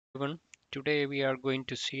Everyone. Today we are going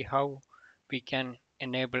to see how we can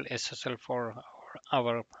enable SSL for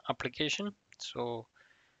our application.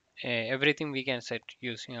 Everything we can set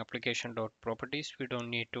using application.properties. We don't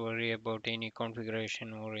need to worry about any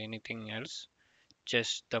configuration or anything else.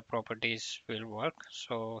 Just the properties will work.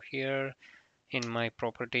 So here in my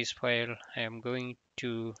properties file, I'm going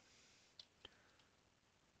to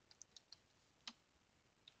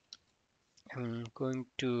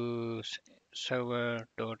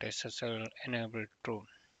server.ssl enabled true.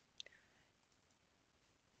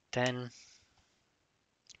 Then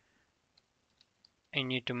I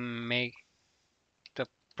need to make the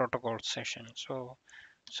protocol session. So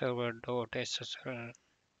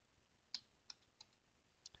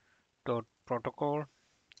server.ssl.protocol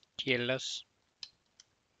TLS.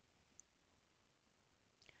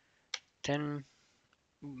 Then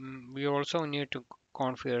we also need to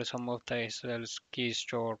configure some of the SSL's key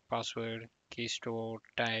store password, key store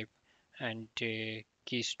type, and key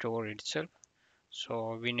store itself.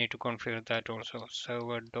 So we need to configure that also.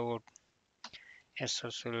 Server.ssl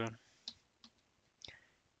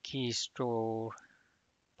key-store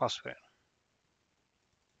password.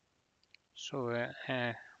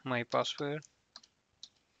 My password,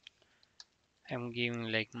 I'm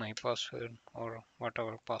giving like my password or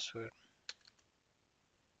whatever password.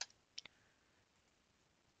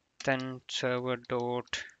 Then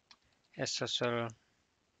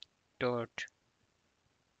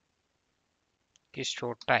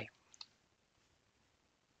server.ssl.key-store-type.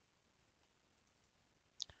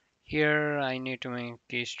 Here I need to make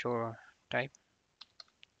key-store type.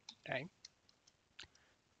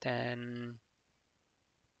 Then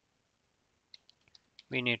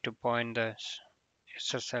we need to point the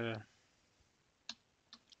SSL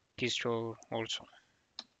key-store also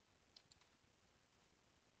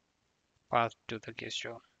path to the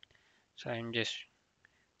key-store. So I'm just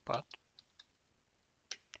path.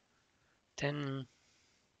 Then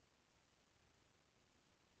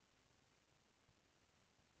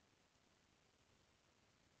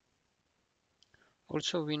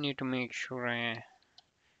also we need to make sure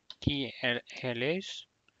key-alias.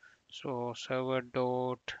 So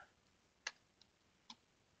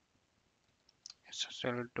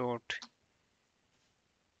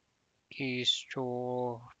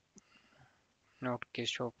server.ssl.key-store, not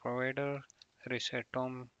key-store provider, reset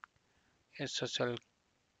tom SSL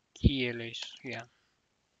key-alias. Yeah,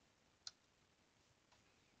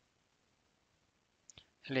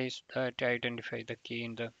 alias that identify the key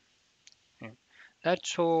in the. Yeah.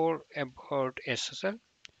 That's all about SSL.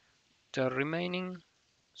 The remaining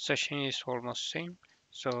session is almost same.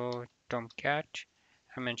 So tomcat,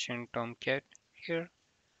 I mentioned tomcat here.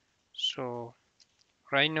 So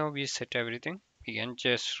right now we set everything. We can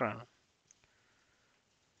just run.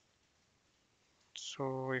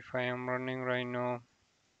 So if I am running right now,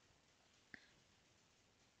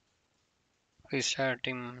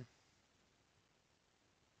 restarting,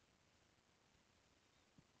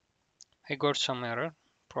 I got some error.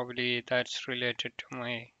 Probably that's related to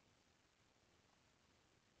my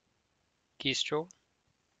keystore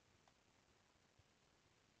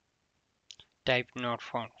type not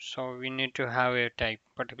found. So we need to have a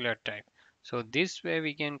particular type. So this way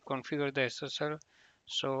we can configure the SSL.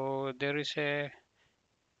 So there is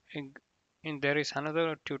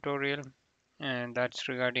another tutorial, and that's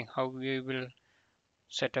regarding how we will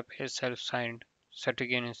set up a self-signed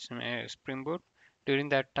certificate in Spring Boot. During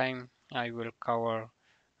that time, I will cover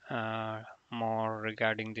uh, more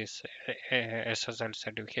regarding this SSL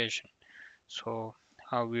certification. So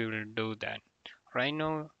how we will do that. Right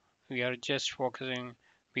now, we are just focusing.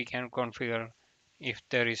 We can configure if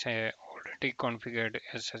there is a already configured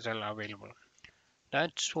SSL available.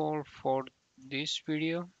 That's all for this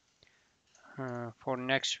video. For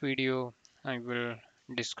next video, I will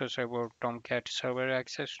discuss about Tomcat server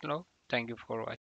access law. Thank you for watching.